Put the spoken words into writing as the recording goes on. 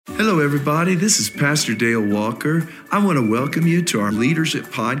Hello, everybody. This is Pastor Dale Walker. I want to welcome you to our Leadership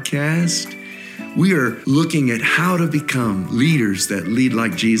Podcast. We are looking at how to become leaders that lead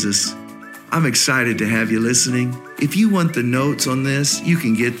like Jesus. I'm excited to have you listening. If you want the notes on this, you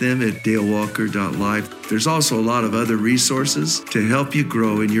can get them at dalewalker.life. There's also a lot of other resources to help you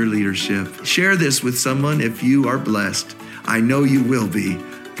grow in your leadership. Share this with someone if you are blessed. I know you will be.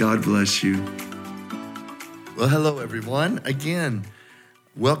 God bless you. Well, hello, everyone. Again,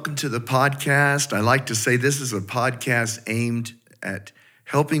 welcome to the podcast. I like to say this is a podcast aimed at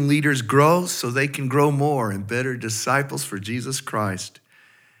helping leaders grow so they can grow more and better disciples for Jesus Christ.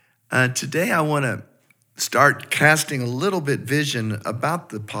 Today, I want to start casting a little bit vision about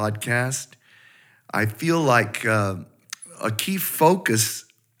the podcast. I feel like a key focus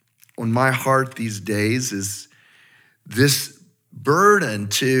on my heart these days is this burden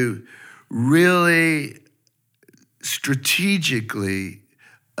to really strategically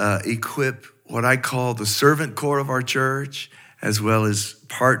equip what I call the servant core of our church, as well as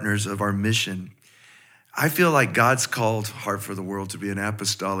partners of our mission. I feel like God's called Heart for the World to be an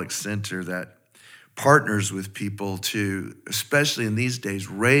apostolic center that partners with people to, especially in these days,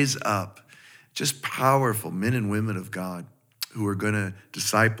 raise up just powerful men and women of God who are going to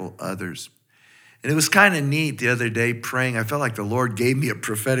disciple others. And it was kind of neat the other day praying. I felt like the Lord gave me a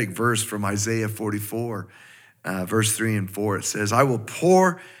prophetic verse from Isaiah 44. Verse 3 and 4, it says, I will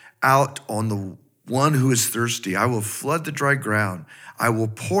pour out on the one who is thirsty. I will flood the dry ground. I will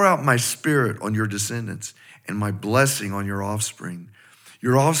pour out my spirit on your descendants and my blessing on your offspring.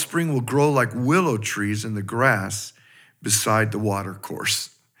 Your offspring will grow like willow trees in the grass beside the water course.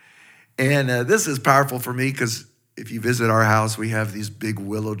 And this is powerful for me because if you visit our house, we have these big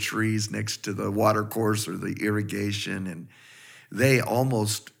willow trees next to the water course or the irrigation, and they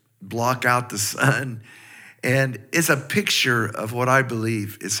almost block out the sun. And it's a picture of what I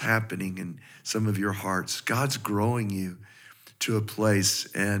believe is happening in some of your hearts. God's growing you to a place,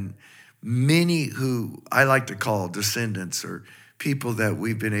 and many who I like to call descendants or people that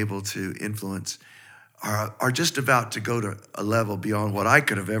we've been able to influence are just about to go to a level beyond what I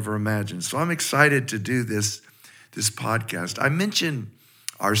could have ever imagined. So I'm excited to do this podcast. I mentioned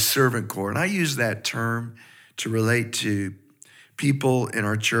our servant core, and I use that term to relate to people in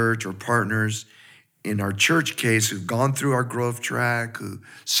our church or partners in our church case who've gone through our growth track, who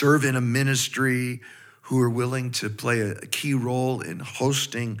serve in a ministry, who are willing to play a key role in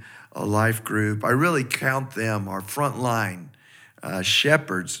hosting a life group. I really count them our frontline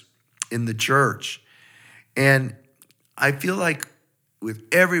shepherds in the church. And I feel like with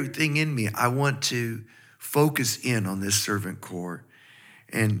everything in me, I want to focus in on this servant core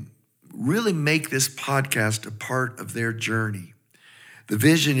and really make this podcast a part of their journey. The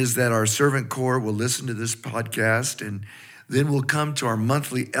vision is that our servant core will listen to this podcast, and then we'll come to our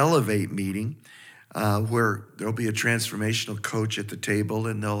monthly Elevate meeting where there'll be a transformational coach at the table,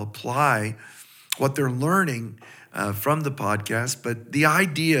 and they'll apply what they're learning from the podcast. But the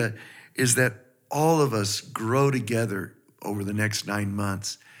idea is that all of us grow together over the next 9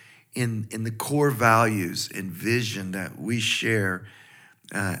 months in the core values and vision that we share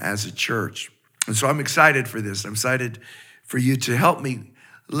as a church. And so I'm excited for this. I'm excited for you to help me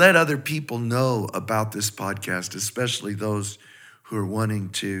let other people know about this podcast, especially those who are wanting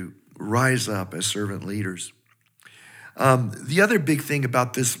to rise up as servant leaders. The other big thing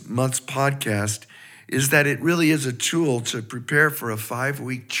about this month's podcast is that it really is a tool to prepare for a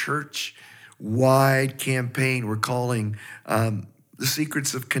 5-week church-wide campaign we're calling The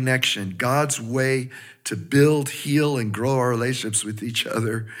Secrets of Connection, God's way to build, heal, and grow our relationships with each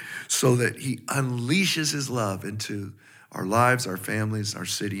other so that he unleashes his love into our lives, our families, our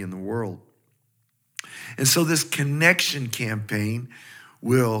city, and the world. And so this connection campaign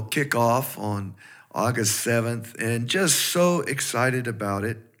will kick off on August 7th, and just so excited about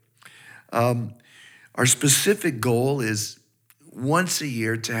it. Our specific goal is once a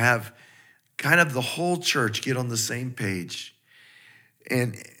year to have kind of the whole church get on the same page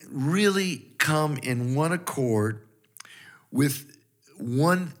and really come in one accord with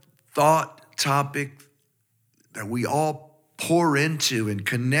one thought topic that we all pour into and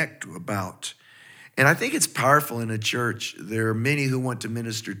connect about. And I think it's powerful in a church. There are many who want to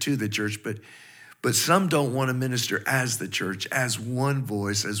minister to the church, but some don't want to minister as the church, as one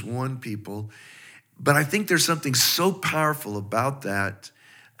voice, as one people. But I think there's something so powerful about that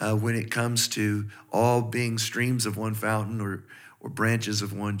when it comes to all being streams of one fountain or branches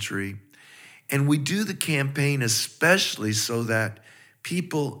of one tree. And we do the campaign especially so that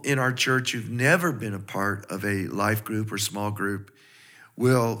people in our church who've never been a part of a life group or small group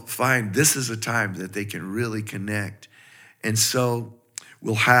will find this is a time that they can really connect. And so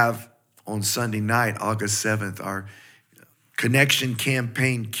we'll have on Sunday night, August 7th, our Connection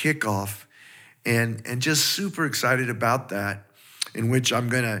Campaign kickoff. And just super excited about that, in which I'm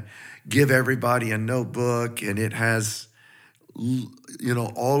going to give everybody a notebook, and it has,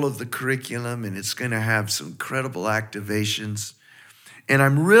 all of the curriculum, and it's going to have some incredible activations. And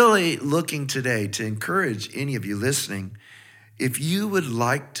I'm really looking today to encourage any of you listening, if you would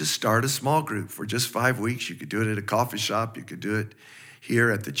like to start a small group for just 5 weeks. You could do it at a coffee shop. You could do it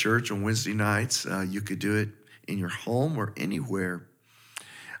here at the church on Wednesday nights. You could do it in your home or anywhere.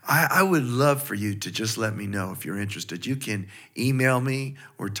 I would love for you to just let me know if you're interested. You can email me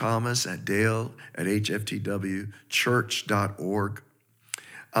or Thomas at dale@hftwchurch.org.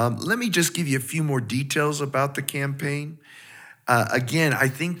 Let me just give you a few more details about the campaign. Again, I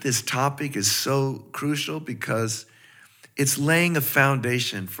think this topic is so crucial because it's laying a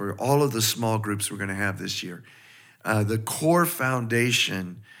foundation for all of the small groups we're going to have this year. The core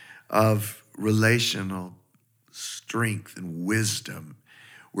foundation of relational strength and wisdom.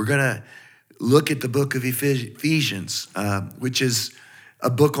 We're going to look at the book of Ephesians, which is a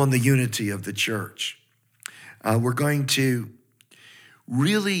book on the unity of the church. We're going to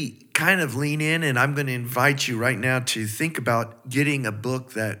really kind of lean in, and I'm going to invite you right now to think about getting a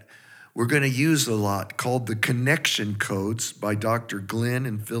book that we're going to use a lot called The Connection Codes by Dr. Glenn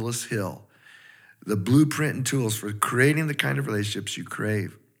and Phyllis Hill. The blueprint and tools for creating the kind of relationships you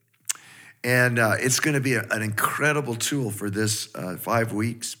crave. And it's going to be an incredible tool for this 5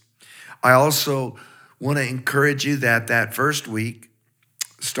 weeks. I also want to encourage you that first week,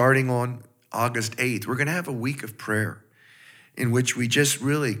 starting on August 8th, we're going to have a week of prayer in which we just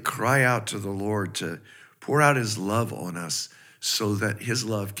really cry out to the Lord to pour out his love on us so that his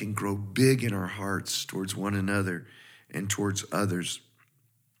love can grow big in our hearts towards one another and towards others.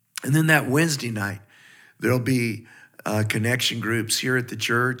 And then that Wednesday night, there'll be connection groups here at the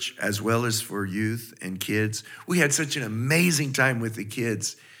church, as well as for youth and kids. We had such an amazing time with the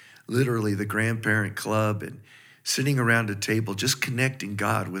kids, literally the grandparent club, and sitting around a table, just connecting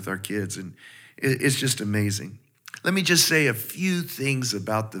God with our kids. And it's just amazing. Let me just say a few things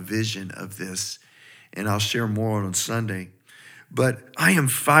about the vision of this, and I'll share more on Sunday. But I am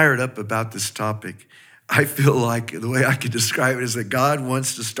fired up about this topic. I feel like the way I could describe it is that God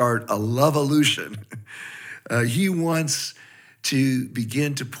wants to start a love-evolution. He wants to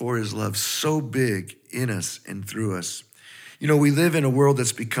begin to pour his love so big in us and through us. We live in a world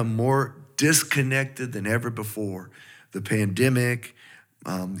that's become more disconnected than ever before. The pandemic,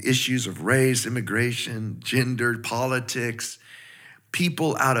 issues of race, immigration, gender, politics.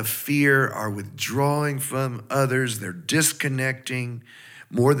 People out of fear are withdrawing from others. They're disconnecting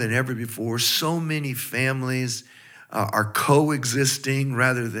more than ever before. So many families are coexisting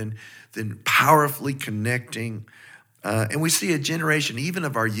rather than powerfully connecting. And we see a generation, even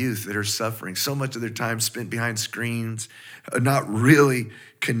of our youth, that are suffering. So much of their time spent behind screens, not really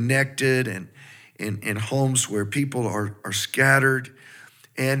connected, and in homes where people are scattered.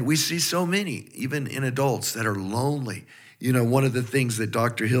 And we see so many, even in adults, that are lonely. One of the things that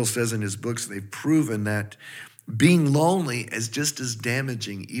Dr. Hill says in his books, they've proven that being lonely is just as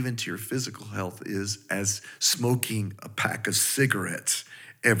damaging even to your physical health as smoking a pack of cigarettes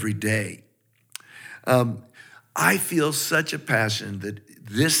every day. I feel such a passion that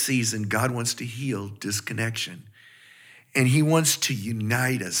this season God wants to heal disconnection, and he wants to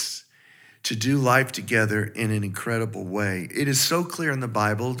unite us to do life together in an incredible way. It is so clear in the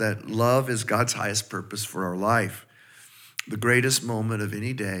Bible that love is God's highest purpose for our life. The greatest moment of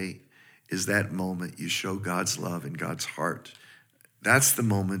any day is that moment you show God's love in God's heart. That's the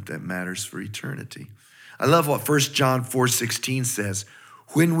moment that matters for eternity. I love what 1 John 4:16 says.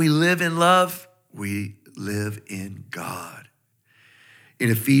 When we live in love, we live in God.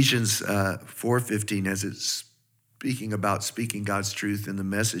 In Ephesians 4:15, as it's speaking God's truth in the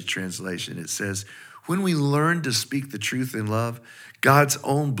Message translation, it says, when we learn to speak the truth in love, God's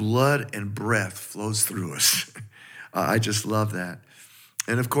own blood and breath flows through us. I just love that.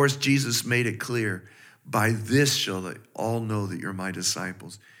 And of course, Jesus made it clear, by this shall they all know that you're my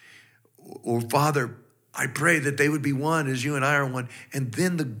disciples. Or Father, I pray that they would be one as you and I are one, and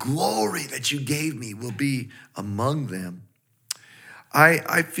then the glory that you gave me will be among them.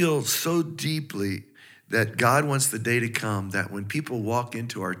 I feel so deeply that God wants the day to come that when people walk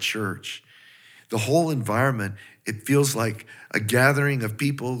into our church, the whole environment, it feels like a gathering of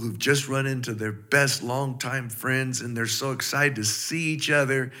people who've just run into their best longtime friends, and they're so excited to see each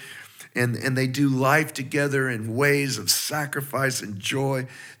other, and they do life together in ways of sacrifice and joy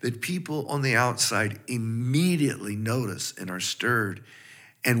that people on the outside immediately notice and are stirred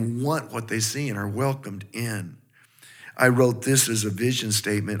and want what they see and are welcomed in. I wrote this as a vision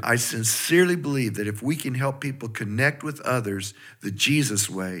statement. I sincerely believe that if we can help people connect with others the Jesus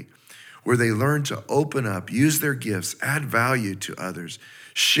way, where they learn to open up, use their gifts, add value to others,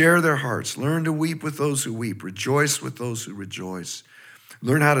 share their hearts, learn to weep with those who weep, rejoice with those who rejoice,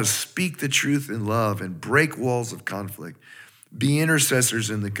 learn how to speak the truth in love and break walls of conflict, be intercessors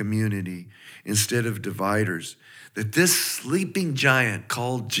in the community instead of dividers, that this sleeping giant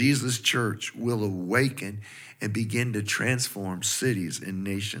called Jesus Church will awaken and begin to transform cities and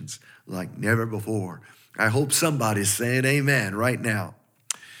nations like never before. I hope somebody's saying amen right now.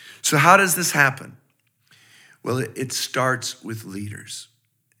 So how does this happen? Well, it starts with leaders.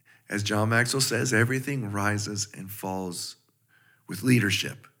 As John Maxwell says, everything rises and falls with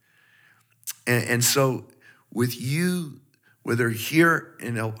leadership. And so with you, whether here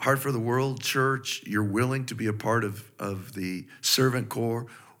in Heart for the World Church, you're willing to be a part of the Servant Corps,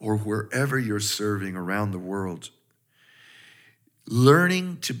 or wherever you're serving around the world,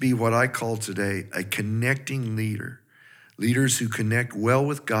 learning to be what I call today a connecting leader. Leaders who connect well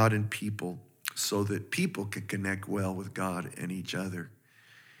with God and people so that people can connect well with God and each other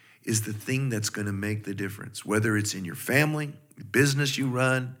is the thing that's going to make the difference, whether it's in your family, the business you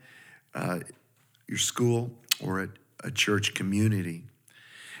run, your school, or at a church community.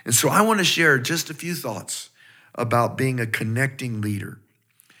 And so I want to share just a few thoughts about being a connecting leader.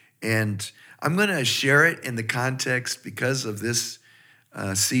 And I'm going to share it in the context, because of this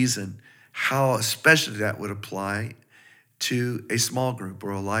season, how especially that would apply to a small group or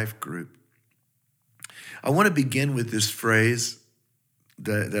a life group. I want to begin with this phrase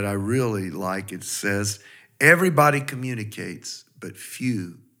that I really like. It says, everybody communicates, but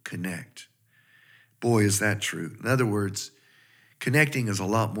few connect. Boy, is that true. In other words, connecting is a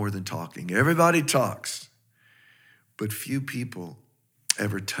lot more than talking. Everybody talks, but few people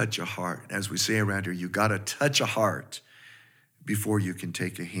ever touch a heart. As we say around here, you got to touch a heart before you can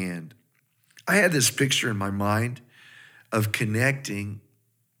take a hand. I had this picture in my mind of connecting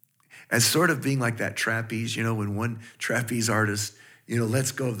as sort of being like that trapeze, when one trapeze artist,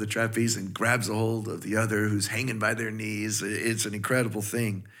 lets go of the trapeze and grabs a hold of the other who's hanging by their knees. It's an incredible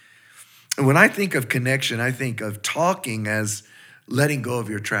thing. And when I think of connection, I think of talking as letting go of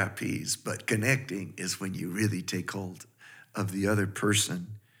your trapeze, but connecting is when you really take hold of the other person.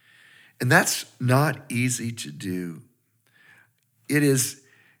 And that's not easy to do. It is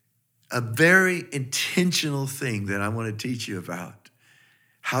a very intentional thing that I want to teach you about,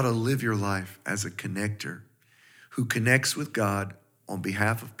 how to live your life as a connector who connects with God on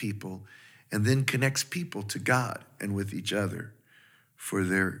behalf of people and then connects people to God and with each other for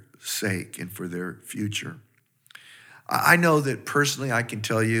their sake and for their future. I know that personally I can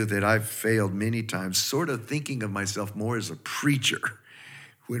tell you that I've failed many times, sort of thinking of myself more as a preacher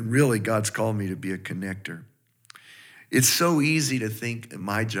when really God's called me to be a connector. It's so easy to think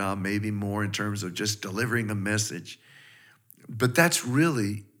my job maybe more in terms of just delivering a message, but that's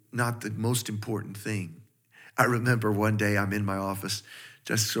really not the most important thing. I remember one day I'm in my office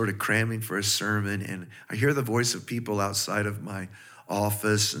just sort of cramming for a sermon, and I hear the voice of people outside of my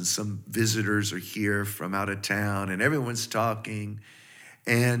office, and some visitors are here from out of town, and everyone's talking.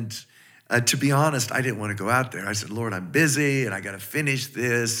 And to be honest, I didn't want to go out there. I said, Lord, I'm busy, and I got to finish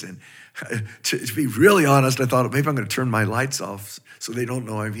this. And to be really honest, I thought maybe I'm going to turn my lights off so they don't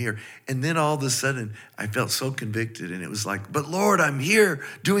know I'm here. And then all of a sudden, I felt so convicted, and it was like, but Lord, I'm here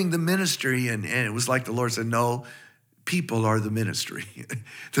doing the ministry. And it was like the Lord said, no, people are the ministry.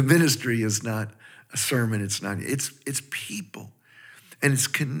 The ministry is not a sermon. It's people. And it's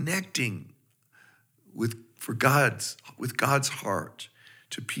connecting with God's heart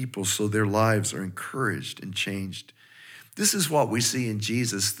to people so their lives are encouraged and changed. This is what we see in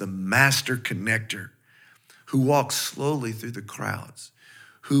Jesus, the master connector, who walks slowly through the crowds,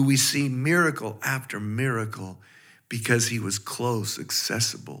 who we see miracle after miracle because he was close,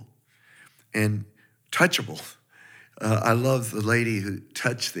 accessible, and touchable. I love the lady who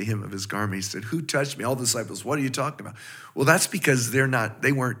touched the hem of his garment. He said, who touched me? All the disciples, what are you talking about? Well, that's because they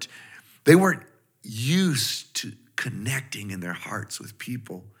weren't used to connecting in their hearts with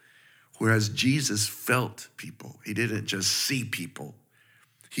people, whereas Jesus felt people. He didn't just see people.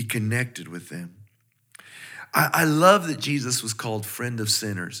 He connected with them. I love that Jesus was called friend of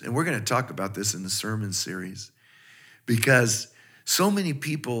sinners. And we're going to talk about this in the sermon series because so many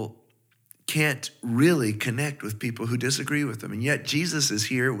people can't really connect with people who disagree with them. And yet Jesus is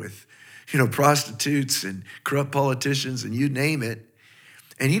here with, prostitutes and corrupt politicians and you name it.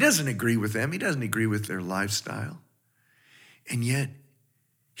 And he doesn't agree with them. He doesn't agree with their lifestyle. And yet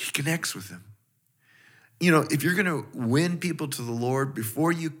he connects with them. If you're going to win people to the Lord,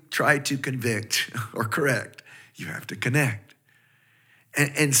 before you try to convict or correct, You have to connect.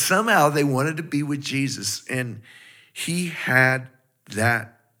 And somehow they wanted to be with Jesus. And he had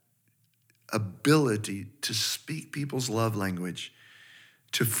that ability to speak people's love language,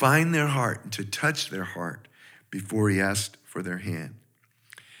 to find their heart and to touch their heart before he asked for their hand.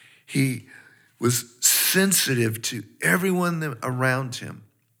 He was sensitive to everyone around him.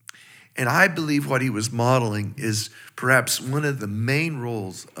 And I believe what he was modeling is perhaps one of the main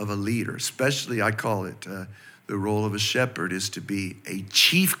roles of a leader, especially I call it the role of a shepherd, is to be a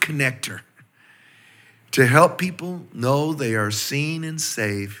chief connector, to help people know they are seen and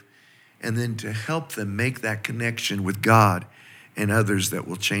safe, and then to help them make that connection with God and others that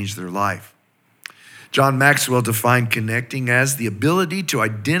will change their life. John Maxwell defined connecting as the ability to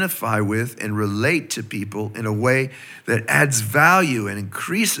identify with and relate to people in a way that adds value and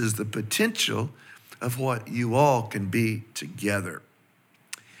increases the potential of what you all can be together.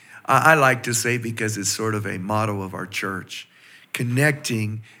 I like to say, because it's sort of a motto of our church,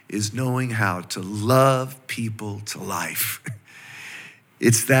 connecting is knowing how to love people to life.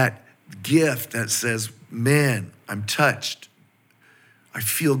 It's that gift that says, man, I'm touched. I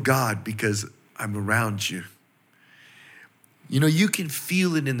feel God because I'm around you. You know, you can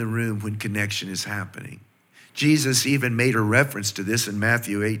feel it in the room when connection is happening. Jesus even made a reference to this in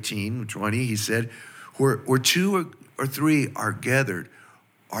Matthew 18:20. He said, where two or three are gathered,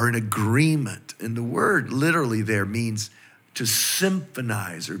 are in agreement. And the word literally there means to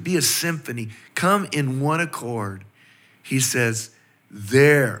symphonize or be a symphony, come in one accord. He says,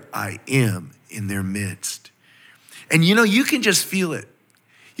 there I am in their midst. And you know, you can just feel it.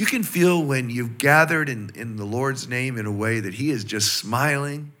 You can feel when you've gathered in the Lord's name in a way that he is just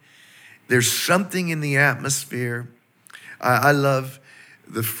smiling. There's something in the atmosphere. I love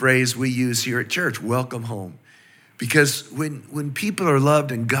the phrase we use here at church, welcome home. Because when people are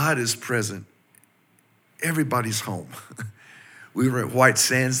loved and God is present, everybody's home. We were at White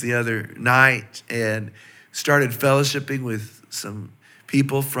Sands the other night and started fellowshipping with some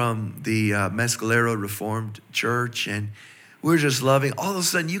people from the Mescalero Reformed Church, and we were just loving. All of a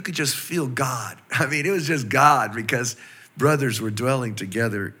sudden, you could just feel God. I mean, it was just God because brothers were dwelling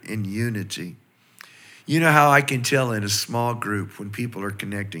together in unity. You know how I can tell in a small group when people are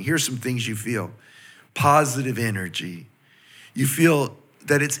connecting. Here's some things you feel. Positive energy. You feel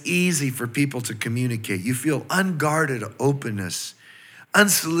that it's easy for people to communicate. You feel unguarded openness,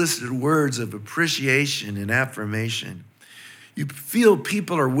 unsolicited words of appreciation and affirmation. You feel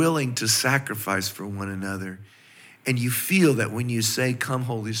people are willing to sacrifice for one another. And you feel that when you say, come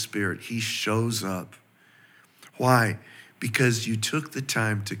Holy Spirit, he shows up. Why? Because you took the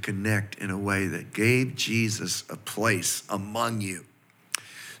time to connect in a way that gave Jesus a place among you.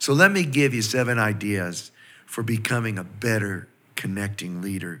 So let me give you 7 ideas for becoming a better connecting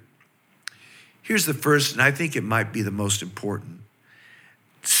leader. Here's the first, and I think it might be the most important.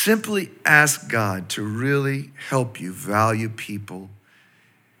 Simply ask God to really help you value people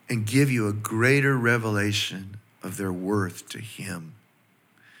and give you a greater revelation of their worth to him.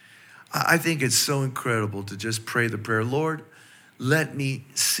 I think it's so incredible to just pray the prayer, Lord, let me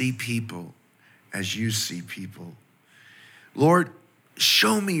see people as you see people. Lord,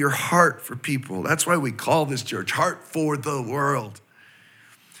 show me your heart for people. That's why we call this church Heart for the World.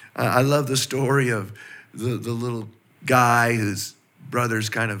 I love the story of the little guy whose brother's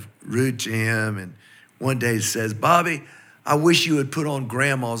kind of rude to him, and one day he says, Bobby, I wish you would put on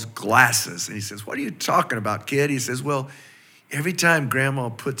grandma's glasses. And he says, what are you talking about, kid? He says, well, every time grandma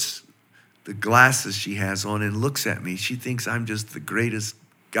puts the glasses she has on and looks at me, she thinks I'm just the greatest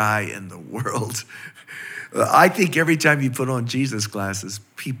guy in the world. I think every time you put on Jesus glasses,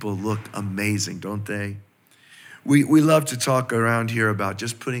 people look amazing, don't they? We love to talk around here about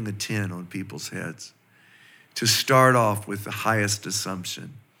just putting a 10 on people's heads, to start off with the highest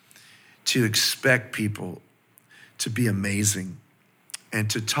assumption, to expect people to be amazing, and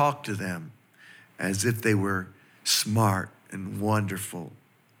to talk to them as if they were smart and wonderful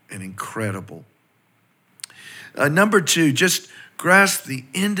and incredible. Number 2, just grasp the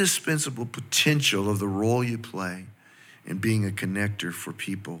indispensable potential of the role you play in being a connector for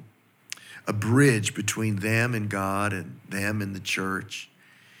people, a bridge between them and God and them and the church.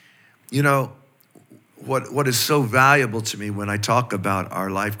 You know, what is so valuable to me when I talk about our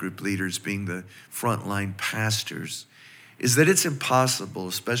life group leaders being the frontline pastors is that it's impossible,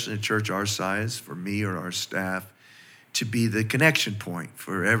 especially in a church our size, for me or our staff, to be the connection point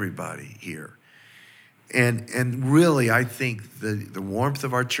for everybody here. And really, I think the warmth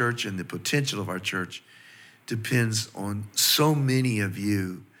of our church and the potential of our church depends on so many of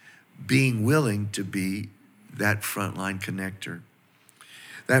you being willing to be that frontline connector.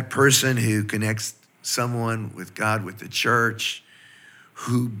 That person who connects someone with God, with the church,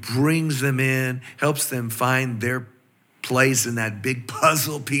 who brings them in, helps them find their place in that big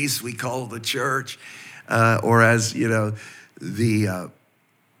puzzle piece we call the church, or as the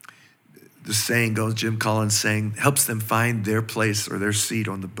saying goes, Jim Collins saying, helps them find their place or their seat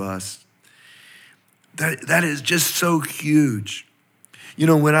on the bus. That is just so huge.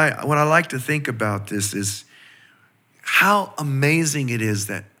 What I like to think about this is how amazing it is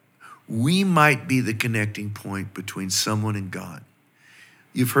that we might be the connecting point between someone and God.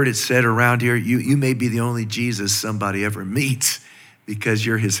 You've heard it said around here, you may be the only Jesus somebody ever meets because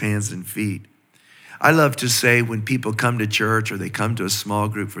you're his hands and feet. I love to say when people come to church or they come to a small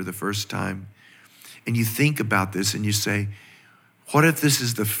group for the first time, and you think about this and you say, what if this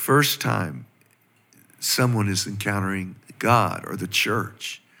is the first time someone is encountering God or the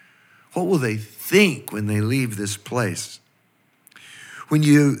church? What will they think when they leave this place? When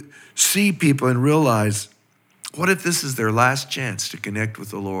you see people and realize, what if this is their last chance to connect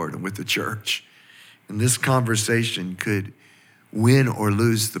with the Lord and with the church? And this conversation could win or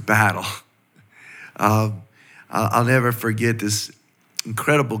lose the battle. I'll never forget this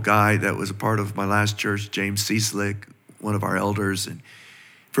incredible guy that was a part of my last church, James Cieslik, one of our elders. And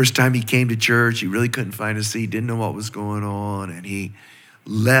first time he came to church, he really couldn't find a seat, didn't know what was going on, and he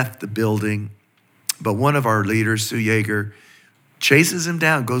left the building. But one of our leaders, Sue Yeager, chases him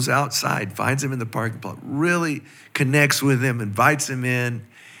down, goes outside, finds him in the parking lot, really connects with him, invites him in,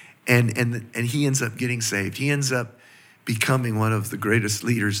 and he ends up getting saved. He ends up becoming one of the greatest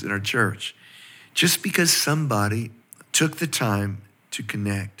leaders in our church, just because somebody took the time to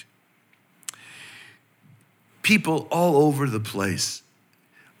connect. People all over the place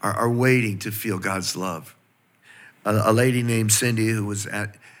are waiting to feel God's love. A lady named Cindy who was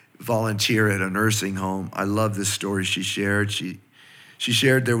volunteer at a nursing home. I love this story she shared. She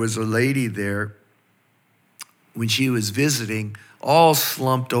shared there was a lady there when she was visiting, all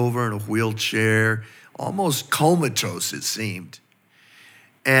slumped over in a wheelchair, almost comatose it seemed.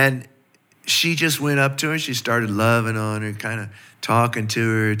 And she just went up to her, she started loving on her, kind of talking to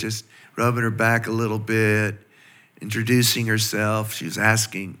her, just rubbing her back a little bit, introducing herself. She was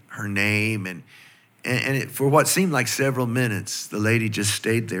asking her name, and for what seemed like several minutes, the lady just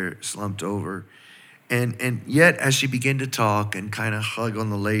stayed there, slumped over. And yet, as she began to talk and kind of hug on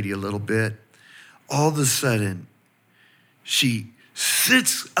the lady a little bit, all of a sudden, she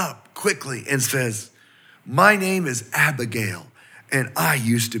sits up quickly and says, "My name is Abigail, and I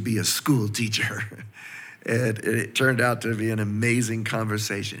used to be a school teacher." And it turned out to be an amazing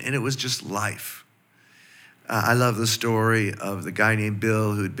conversation, and it was just life. I love the story of the guy named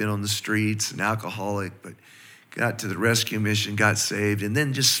Bill who had been on the streets, an alcoholic, but got to the rescue mission, got saved, and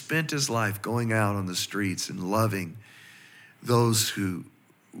then just spent his life going out on the streets and loving those who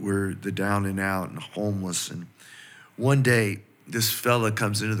were the down and out and homeless. And one day, this fella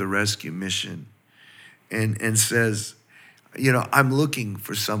comes into the rescue mission and says, I'm looking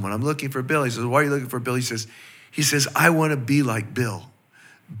for someone. I'm looking for Bill. He says, "Why are you looking for Bill?" He says, "I want to be like Bill.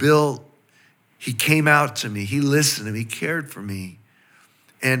 Bill, he came out to me. He listened to me. He cared for me.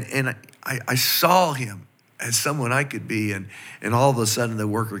 And I saw him as someone I could be." And all of a sudden the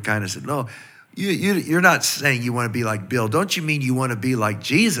worker kind of said, "No, you're not saying you want to be like Bill. Don't you mean you want to be like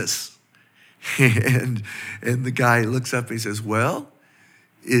Jesus?" and the guy looks up and he says, "Well,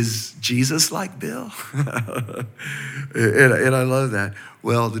 is Jesus like Bill?" and I love that.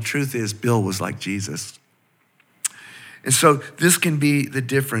 Well, the truth is Bill was like Jesus. And so this can be the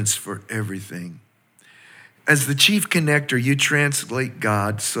difference for everything. As the chief connector, you translate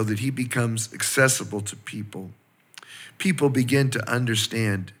God so that he becomes accessible to people. People begin to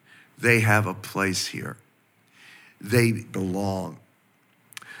understand they have a place here. They belong.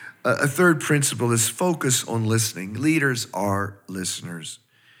 A third principle is focus on listening. Leaders are listeners.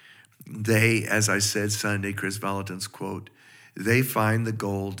 They, as I said Sunday, Chris Valentin's quote, they find the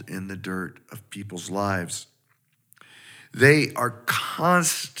gold in the dirt of people's lives. They are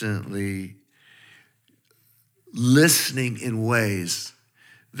constantly listening in ways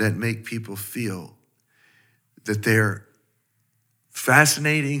that make people feel that they're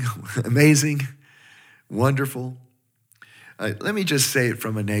fascinating, amazing, wonderful. Let me just say it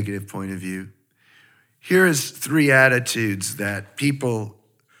from a negative point of view. Here is 3 attitudes that people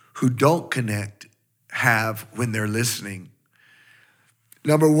who don't connect have when they're listening.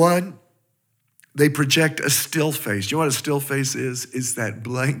 Number 1, they project a still face. You know what a still face is? It's that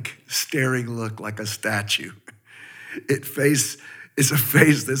blank, staring look like a statue. It's a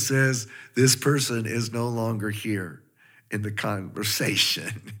face that says, this person is no longer here in the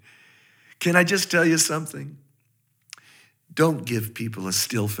conversation. Can I just tell you something? Don't give people a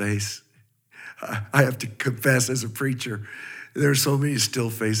still face. I have to confess as a preacher, there are so many still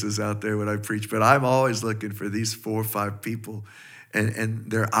faces out there when I preach, but I'm always looking for these 4 or 5 people and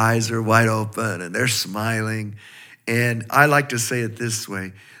their eyes are wide open and they're smiling. And I like to say it this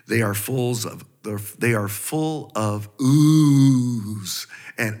way, they are full of oohs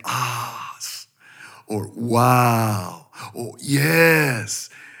and ahs, or wow, or yes.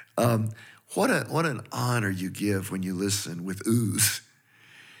 What an honor you give when you listen with oohs.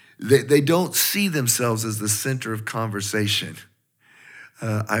 They don't see themselves as the center of conversation.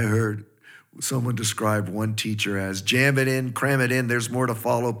 I heard someone describe one teacher as jam it in, cram it in, there's more to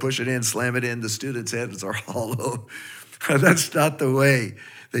follow, push it in, slam it in, the students' heads are hollow. That's not the way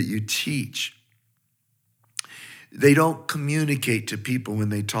that you teach. They don't communicate to people when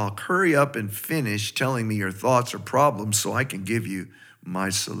they talk. Hurry up and finish telling me your thoughts or problems so I can give you my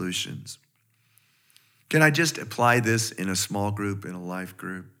solutions. Can I just apply this in a small group, in a life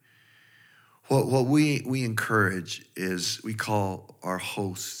group? What we encourage is we call our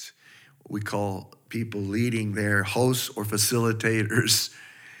hosts, we call people leading their hosts or facilitators,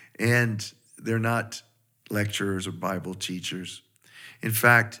 and they're not lecturers or Bible teachers. In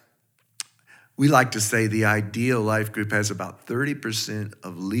fact, we like to say the ideal life group has about 30%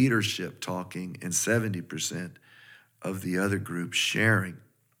 of leadership talking and 70% of the other group sharing.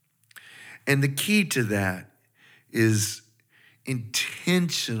 And the key to that is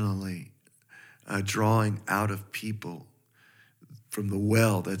intentionally drawing out of people from the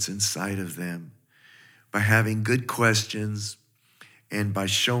well that's inside of them by having good questions and by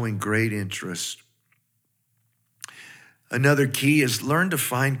showing great interest. Another key is learn to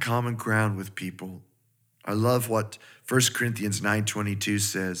find common ground with people. I love what 1 Corinthians 9:22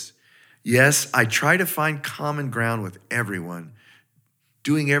 says. Yes, I try to find common ground with everyone,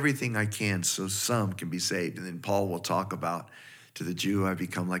 doing everything I can so some can be saved. And then Paul will talk about, to the Jew, I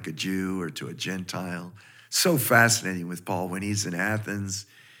become like a Jew, or to a Gentile. So fascinating with Paul when he's in Athens.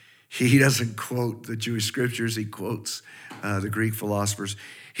 He doesn't quote the Jewish scriptures. He quotes the Greek philosophers.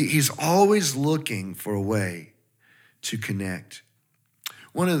 He's always looking for a way to connect.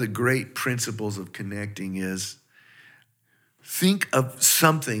 One of the great principles of connecting is think of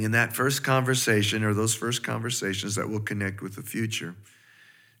something in that first conversation or those first conversations that will connect with the future.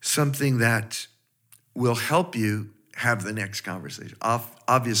 Something that will help you have the next conversation.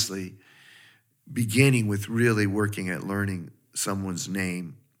 Obviously, beginning with really working at learning someone's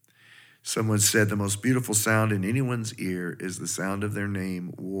name. Someone said the most beautiful sound in anyone's ear is the sound of their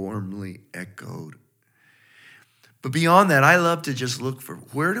name warmly echoed. But beyond that, I love to just look for,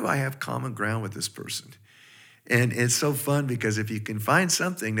 where do I have common ground with this person? And it's so fun because if you can find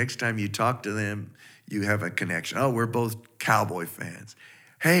something, next time you talk to them, you have a connection. Oh, we're both Cowboy fans.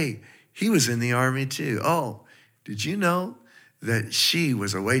 Hey, he was in the Army too. Oh, did you know that she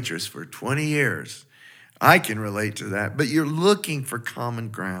was a waitress for 20 years? I can relate to that, but you're looking for common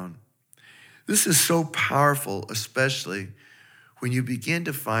ground. This is so powerful, especially when you begin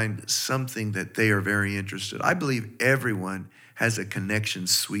to find something that they are very interested. I believe everyone has a connection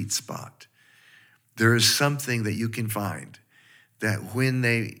sweet spot. There is something that you can find that when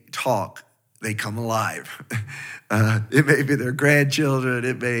they talk, they come alive. It may be their grandchildren.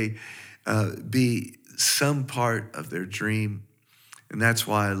 It may be some part of their dream. And that's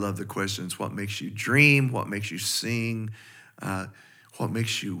why I love the questions. What makes you dream? What makes you sing? What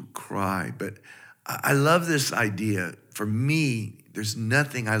makes you cry? But I love this idea. For me, there's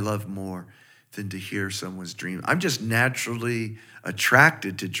nothing I love more than to hear someone's dream. I'm just naturally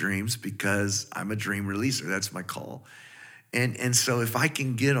attracted to dreams because I'm a dream releaser. That's my call. And so if I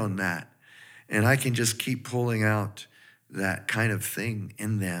can get on that and I can just keep pulling out that kind of thing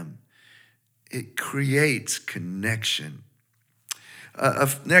in them, it creates connection.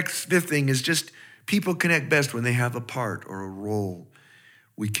 Fifth thing is just people connect best when they have a part or a role.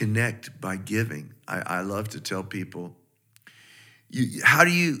 We connect by giving. I love to tell people, how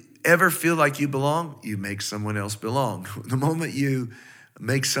do you ever feel like you belong? You make someone else belong. The moment you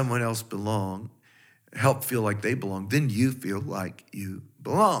make someone else belong, help feel like they belong, then you feel like you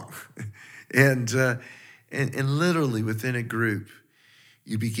belong. And literally within a group,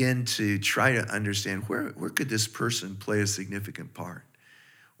 you begin to try to understand where could this person play a significant part?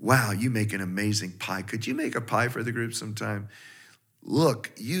 Wow, you make an amazing pie. Could you make a pie for the group sometime? Look,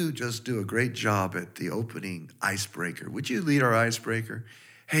 you just do a great job at the opening icebreaker. Would you lead our icebreaker?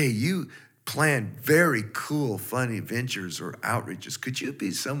 Hey, you plan very cool, funny ventures or outreaches. Could you be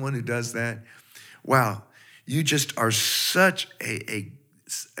someone who does that? Wow, you just are such a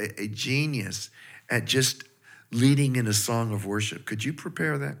genius at just leading in a song of worship. Could you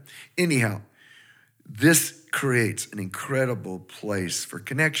prepare that? Anyhow, this creates an incredible place for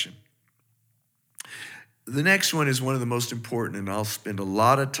connection. The next one is one of the most important, and I'll spend a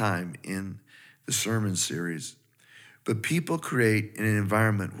lot of time in the sermon series. But people create an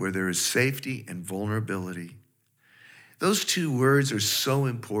environment where there is safety and vulnerability. Those two words are so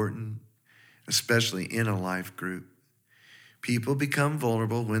important, especially in a life group. People become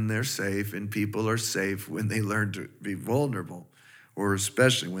vulnerable when they're safe, and people are safe when they learn to be vulnerable, or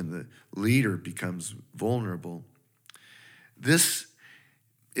especially when the leader becomes vulnerable. This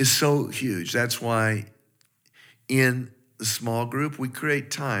is so huge. That's why in the small group, we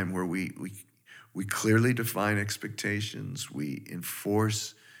create time where we clearly define expectations. We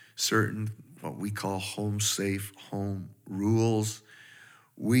enforce certain, what we call home safe home rules.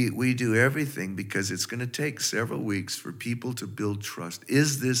 We do everything because it's going to take several weeks for people to build trust.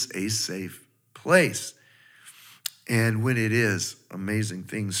 Is this a safe place? And when it is, amazing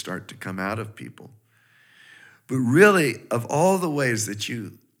things start to come out of people. But really, of all the ways that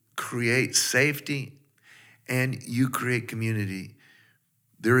you create safety and you create community,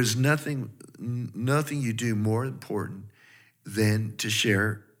 there is nothing you do more important than to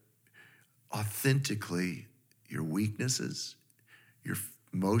share authentically your weaknesses, your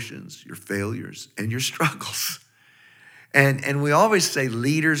emotions, your failures, and your struggles. And we always say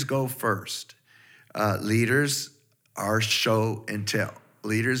leaders go first. Leaders are show and tell.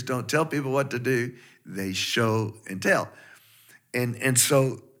 Leaders don't tell people what to do, they show and tell. And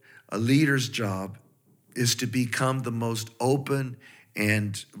so a leader's job is to become the most open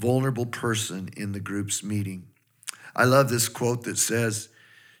and vulnerable person in the group's meeting. I love this quote that says,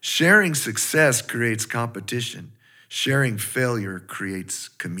 sharing success creates competition. Sharing failure creates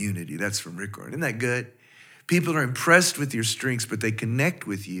community. That's from Rick Warren. Isn't that good? People are impressed with your strengths, but they connect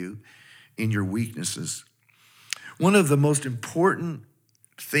with you in your weaknesses. One of the most important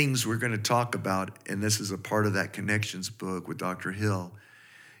things we're going to talk about, and this is a part of that Connections book with Dr. Hill,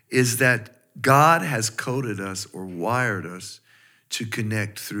 is that God has coded us or wired us to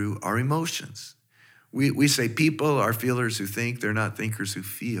connect through our emotions. We say people are feelers who think, they're not thinkers who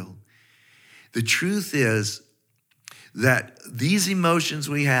feel. The truth is that these emotions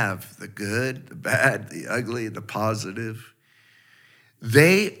we have, the good, the bad, the ugly, the positive,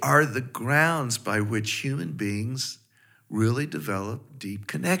 they are the grounds by which human beings really develop deep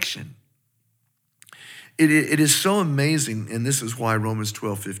connection. It is so amazing, and this is why Romans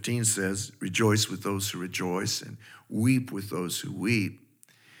 12:15 says, rejoice with those who rejoice and weep with those who weep.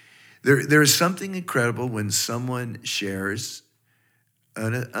 There is something incredible when someone shares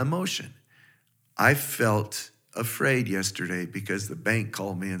an emotion. I felt afraid yesterday because the bank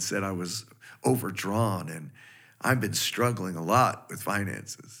called me and said I was overdrawn, and I've been struggling a lot with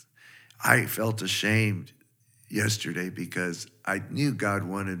finances. I felt ashamed yesterday because I knew God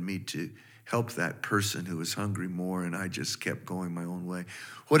wanted me to help that person who was hungry more, and I just kept going my own way.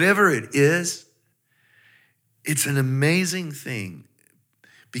 Whatever it is, it's an amazing thing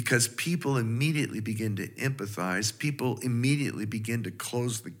because people immediately begin to empathize. People immediately begin to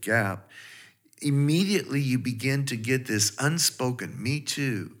close the gap. Immediately you begin to get this unspoken, me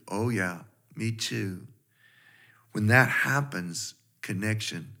too. Oh yeah, me too. When that happens,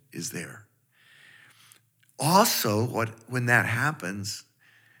 connection is there. Also, when that happens,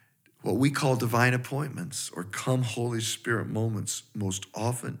 what we call divine appointments or come Holy Spirit moments most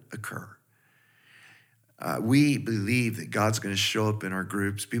often occur. We believe that God's going to show up in our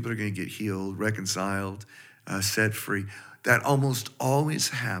groups. People are going to get healed, reconciled, set free. That almost always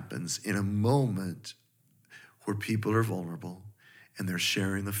happens in a moment where people are vulnerable and they're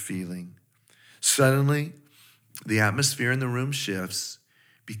sharing a feeling. Suddenly, the atmosphere in the room shifts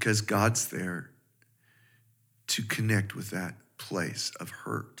because God's there to connect with that place of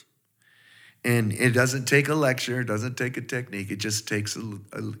hurt. And it doesn't take a lecture, it doesn't take a technique, it just takes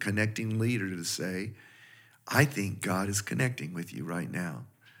a connecting leader to say, I think God is connecting with you right now.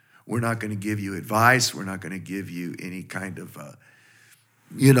 We're not going to give you advice, we're not going to give you any kind of,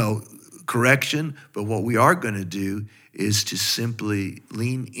 correction, but what we are going to do is to simply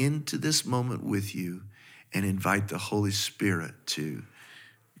lean into this moment with you and invite the Holy Spirit to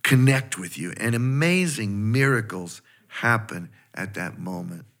connect with you. And amazing miracles happen at that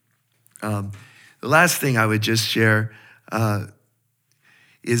moment. The last thing I would just share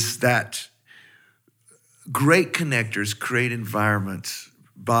is that great connectors create environments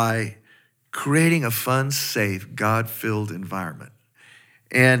by creating a fun, safe, God-filled environment.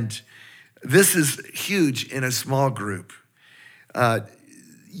 And this is huge in a small group.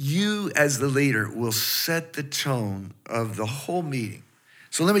 You as the leader will set the tone of the whole meeting.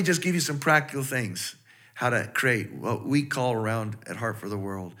 So let me just give you some practical things, how to create what we call around at Heart for the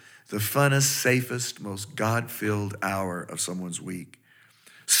World the funnest, safest, most God-filled hour of someone's week.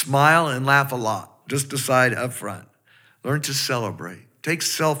 Smile and laugh a lot. just decide up front. Learn to celebrate. Take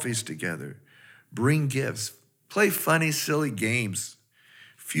selfies together. Bring gifts. Play funny, silly games.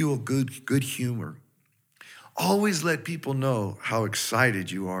 Fuel good humor. Always let people know how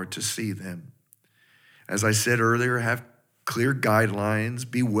excited you are to see them. As I said earlier, have clear guidelines.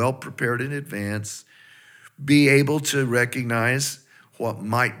 Be well prepared in advance. Be able to recognize what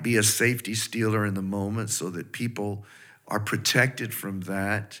might be a safety stealer in the moment so that people are protected from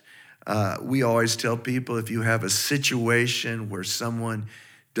that. We always tell people if you have a situation where someone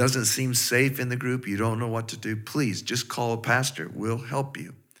doesn't seem safe in the group, you don't know what to do, please just call a pastor. We'll help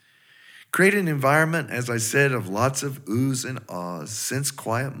you. Create an environment, as I said, of lots of oohs and ahs, sense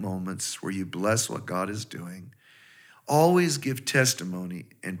quiet moments where you bless what God is doing. Always give testimony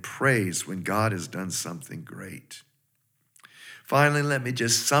and praise when God has done something great. Finally, let me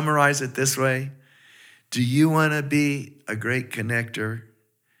just summarize it this way. Do you want to be a great connector?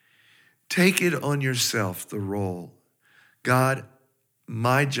 Take it on yourself, the role. God,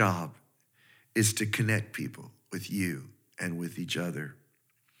 my job is to connect people with you and with each other.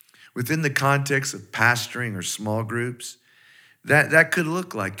 Within the context of pastoring or small groups, that could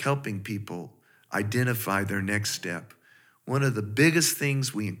look like helping people identify their next step. One of the biggest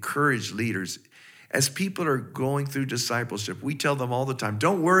things we encourage leaders, as people are going through discipleship, we tell them all the time,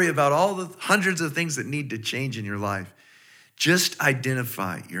 don't worry about all the hundreds of things that need to change in your life. Just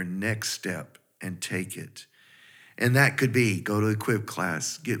identify your next step and take it. And that could be go to Equip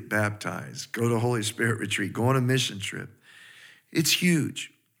class, get baptized, go to Holy Spirit retreat, go on a mission trip. It's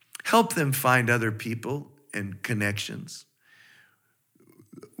huge. Help them find other people and connections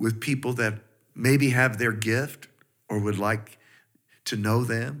with people that maybe have their gift or would like to know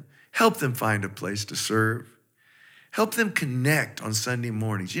them. Help them find a place to serve. Help them connect on Sunday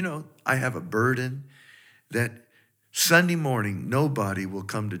mornings. You know, I have a burden that Sunday morning, nobody will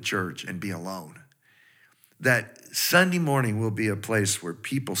come to church and be alone. That Sunday morning will be a place where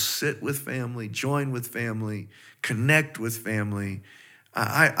people sit with family, join with family, connect with family.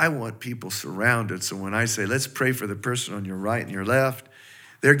 I want people surrounded. So when I say, let's pray for the person on your right and your left,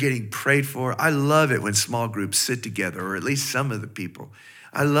 they're getting prayed for. I love it when small groups sit together, or at least some of the people.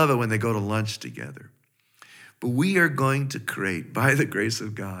 I love it when they go to lunch together. But we are going to create, by the grace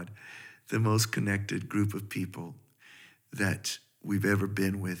of God, the most connected group of people that we've ever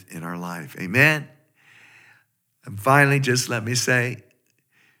been with in our life. Amen? And finally, just let me say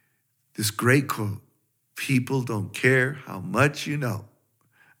this great quote, people don't care how much you know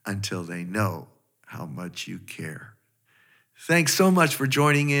until they know how much you care. Thanks so much for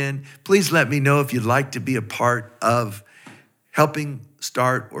joining in. Please let me know if you'd like to be a part of helping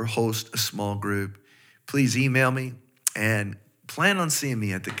start or host a small group. Please email me and plan on seeing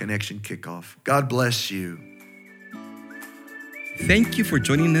me at the Connection Kickoff. God bless you. Thank you for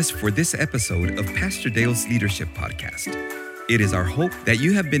joining us for this episode of Pastor Dale's Leadership Podcast. It is our hope that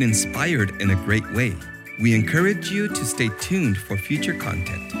you have been inspired in a great way. We encourage you to stay tuned for future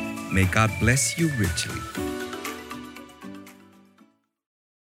content. May God bless you richly.